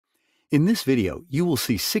In this video, you will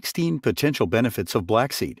see 16 potential benefits of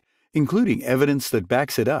black seed, including evidence that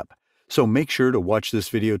backs it up. So make sure to watch this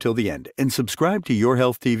video till the end and subscribe to Your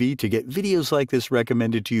Health TV to get videos like this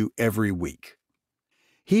recommended to you every week.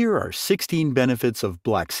 Here are 16 benefits of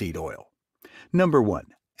black seed oil. Number 1.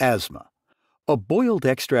 Asthma. A boiled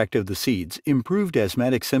extract of the seeds improved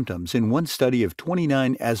asthmatic symptoms in one study of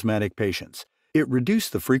 29 asthmatic patients. It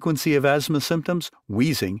reduced the frequency of asthma symptoms,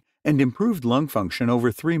 wheezing, and improved lung function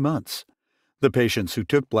over 3 months. The patients who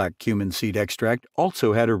took black cumin seed extract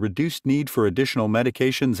also had a reduced need for additional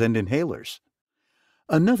medications and inhalers.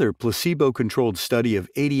 Another placebo-controlled study of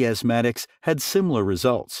 80 asthmatics had similar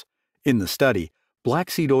results. In the study,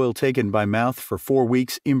 black seed oil taken by mouth for 4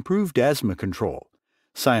 weeks improved asthma control.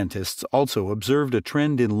 Scientists also observed a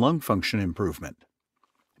trend in lung function improvement.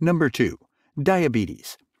 Number 2.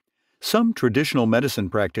 Diabetes. Some traditional medicine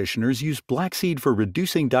practitioners use black seed for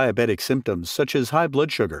reducing diabetic symptoms such as high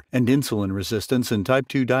blood sugar and insulin resistance in type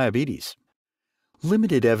 2 diabetes.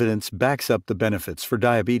 Limited evidence backs up the benefits for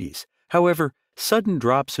diabetes. However, sudden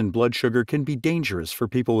drops in blood sugar can be dangerous for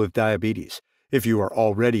people with diabetes. If you are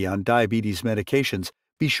already on diabetes medications,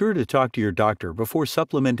 be sure to talk to your doctor before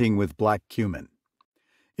supplementing with black cumin.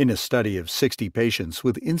 In a study of 60 patients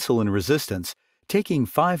with insulin resistance, taking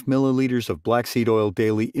 5 milliliters of black seed oil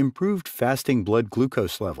daily improved fasting blood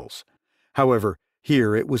glucose levels. However,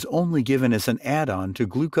 here it was only given as an add-on to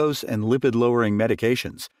glucose and lipid-lowering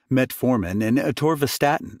medications, metformin and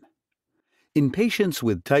atorvastatin. In patients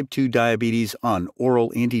with type 2 diabetes on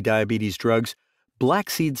oral anti-diabetes drugs, black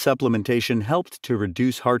seed supplementation helped to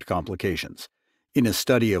reduce heart complications. In a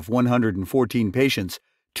study of 114 patients,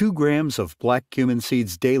 2 grams of black cumin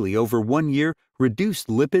seeds daily over 1 year reduced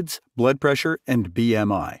lipids, blood pressure, and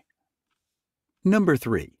BMI. Number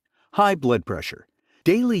 3. High blood pressure.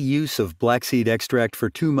 Daily use of black seed extract for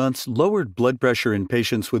 2 months lowered blood pressure in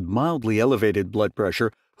patients with mildly elevated blood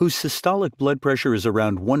pressure whose systolic blood pressure is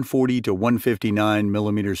around 140 to 159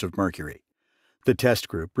 millimeters of mercury. The test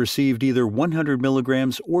group received either 100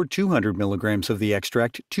 milligrams or 200 milligrams of the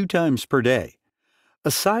extract 2 times per day.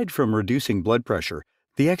 Aside from reducing blood pressure,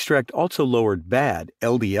 the extract also lowered bad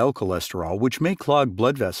LDL cholesterol, which may clog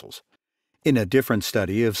blood vessels. In a different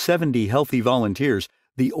study of 70 healthy volunteers,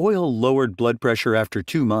 the oil lowered blood pressure after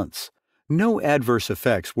 2 months. No adverse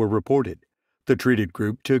effects were reported. The treated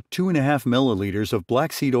group took 2.5 milliliters of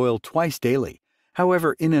black seed oil twice daily.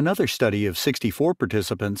 However, in another study of 64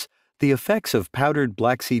 participants, the effects of powdered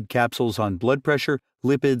black seed capsules on blood pressure,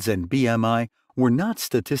 lipids, and BMI were not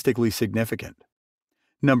statistically significant.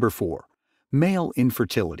 Number 4. Male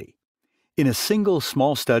infertility. In a single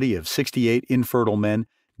small study of 68 infertile men,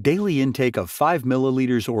 daily intake of 5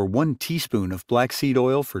 milliliters or 1 teaspoon of black seed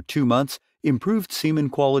oil for 2 months improved semen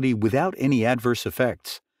quality without any adverse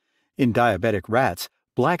effects. In diabetic rats,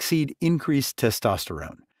 black seed increased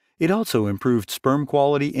testosterone. It also improved sperm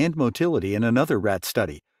quality and motility in another rat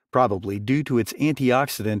study, probably due to its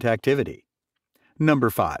antioxidant activity. Number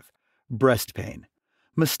 5. Breast pain.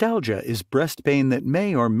 Mastalgia is breast pain that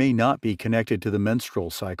may or may not be connected to the menstrual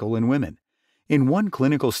cycle in women. In one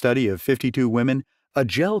clinical study of 52 women, a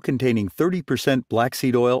gel containing 30% black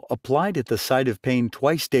seed oil applied at the site of pain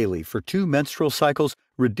twice daily for 2 menstrual cycles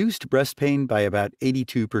reduced breast pain by about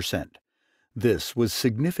 82%. This was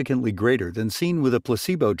significantly greater than seen with a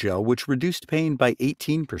placebo gel, which reduced pain by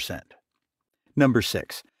 18%. Number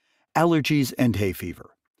 6. Allergies and hay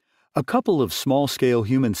fever. A couple of small-scale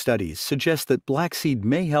human studies suggest that black seed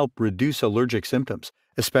may help reduce allergic symptoms,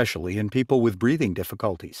 especially in people with breathing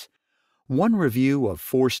difficulties. One review of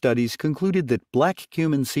 4 studies concluded that black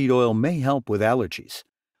cumin seed oil may help with allergies.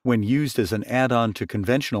 When used as an add-on to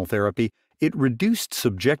conventional therapy, it reduced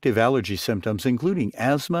subjective allergy symptoms including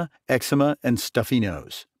asthma, eczema, and stuffy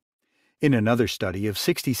nose. In another study of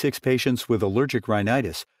 66 patients with allergic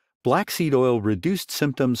rhinitis, black seed oil reduced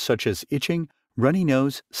symptoms such as itching, runny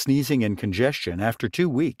nose, sneezing, and congestion after 2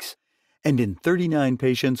 weeks. And in 39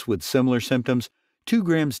 patients with similar symptoms, 2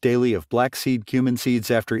 grams daily of black seed cumin seeds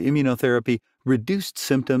after immunotherapy reduced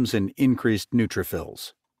symptoms and increased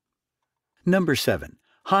neutrophils. Number 7.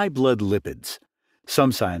 High blood lipids.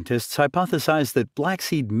 Some scientists hypothesize that black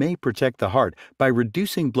seed may protect the heart by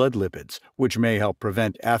reducing blood lipids, which may help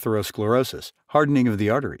prevent atherosclerosis, hardening of the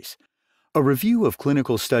arteries. A review of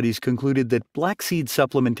clinical studies concluded that black seed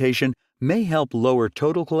supplementation may help lower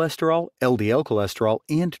total cholesterol, LDL cholesterol,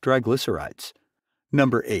 and triglycerides.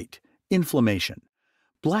 Number 8. Inflammation.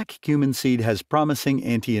 Black cumin seed has promising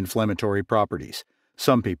anti-inflammatory properties.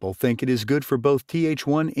 Some people think it is good for both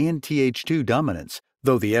Th1 and Th2 dominance,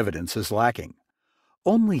 though the evidence is lacking.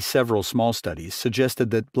 Only several small studies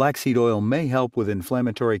suggested that black seed oil may help with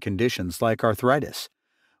inflammatory conditions like arthritis.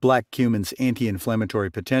 Black cumin's anti-inflammatory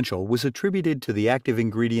potential was attributed to the active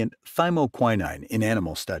ingredient thymoquinine in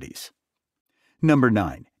animal studies. Number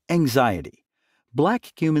 9. Anxiety.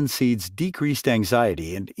 Black cumin seeds decreased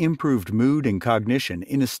anxiety and improved mood and cognition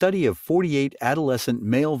in a study of 48 adolescent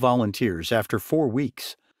male volunteers after 4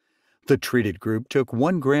 weeks. The treated group took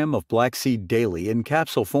 1 gram of black seed daily in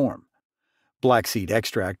capsule form. Black seed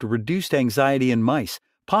extract reduced anxiety in mice,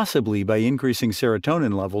 possibly by increasing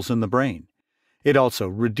serotonin levels in the brain. It also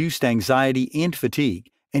reduced anxiety and fatigue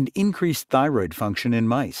and increased thyroid function in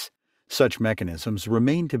mice. Such mechanisms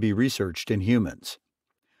remain to be researched in humans.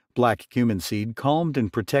 Black cumin seed calmed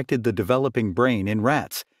and protected the developing brain in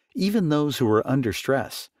rats, even those who were under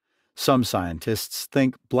stress. Some scientists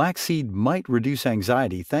think black seed might reduce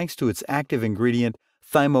anxiety thanks to its active ingredient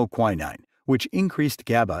thymoquinine, which increased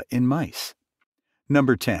GABA in mice.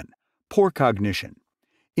 Number 10. Poor cognition.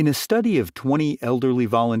 In a study of 20 elderly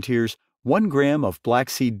volunteers, 1 gram of black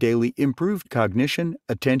seed daily improved cognition,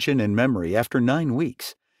 attention, and memory after 9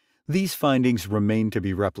 weeks. These findings remain to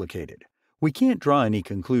be replicated. We can't draw any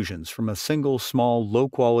conclusions from a single small,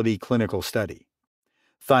 low-quality clinical study.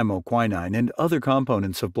 Thymoquinine and other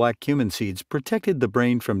components of black cumin seeds protected the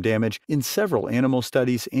brain from damage in several animal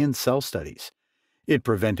studies and cell studies. It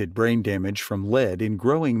prevented brain damage from lead in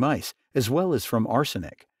growing mice, as well as from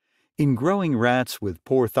arsenic. In growing rats with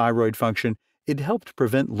poor thyroid function, it helped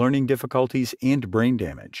prevent learning difficulties and brain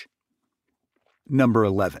damage. Number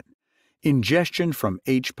 11. Ingestion from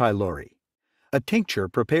H. pylori. A tincture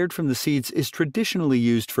prepared from the seeds is traditionally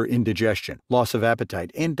used for indigestion, loss of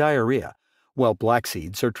appetite, and diarrhea, while black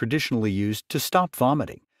seeds are traditionally used to stop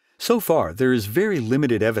vomiting. So far, there is very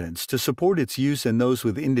limited evidence to support its use in those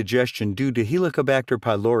with indigestion due to Helicobacter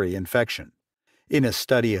pylori infection. In a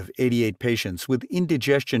study of 88 patients with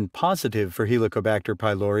indigestion positive for Helicobacter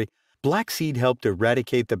pylori, black seed helped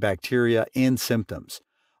eradicate the bacteria and symptoms.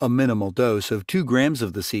 A minimal dose of 2 grams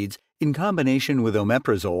of the seeds in combination with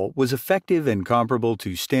omeprazole was effective and comparable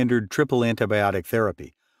to standard triple antibiotic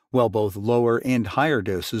therapy, while both lower and higher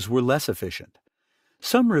doses were less efficient.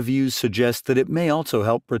 Some reviews suggest that it may also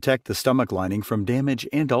help protect the stomach lining from damage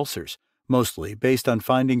and ulcers, mostly based on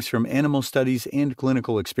findings from animal studies and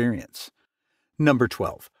clinical experience. Number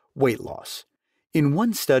 12. Weight loss. In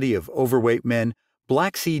one study of overweight men,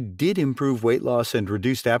 black seed did improve weight loss and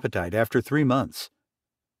reduced appetite after 3 months.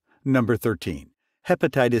 Number 13.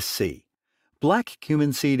 Hepatitis C. Black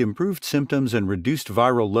cumin seed improved symptoms and reduced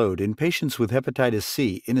viral load in patients with hepatitis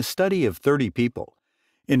C in a study of 30 people.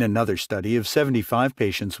 In another study of 75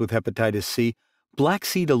 patients with hepatitis C, black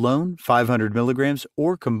seed alone, 500 milligrams,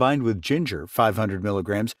 or combined with ginger, 500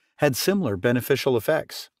 milligrams, had similar beneficial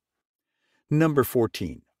effects. Number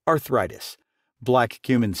 14. Arthritis. Black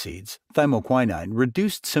cumin seeds, thymoquinine,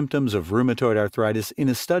 reduced symptoms of rheumatoid arthritis in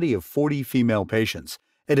a study of 40 female patients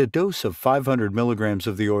at a dose of 500 milligrams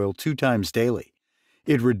of the oil 2 times daily.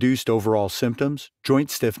 It reduced overall symptoms, joint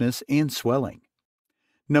stiffness, and swelling.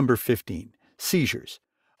 Number 15. Seizures.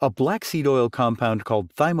 A black seed oil compound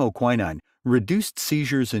called thymoquinine reduced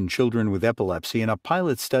seizures in children with epilepsy in a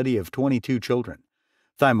pilot study of 22 children.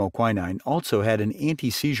 Thymoquinine also had an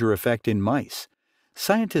anti-seizure effect in mice.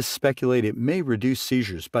 Scientists speculate it may reduce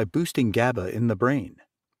seizures by boosting GABA in the brain.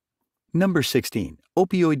 Number 16.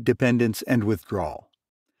 Opioid dependence and withdrawal.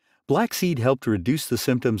 Black seed helped reduce the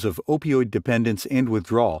symptoms of opioid dependence and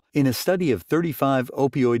withdrawal in a study of 35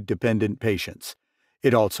 opioid-dependent patients.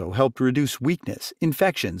 It also helped reduce weakness,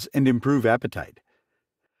 infections, and improve appetite.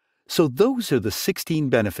 So those are the 16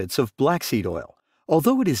 benefits of black seed oil.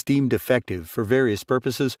 Although it is deemed effective for various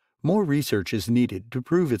purposes, more research is needed to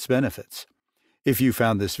prove its benefits. If you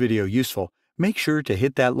found this video useful, make sure to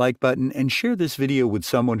hit that like button and share this video with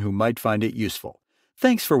someone who might find it useful.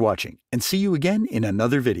 Thanks for watching, and see you again in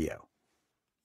another video.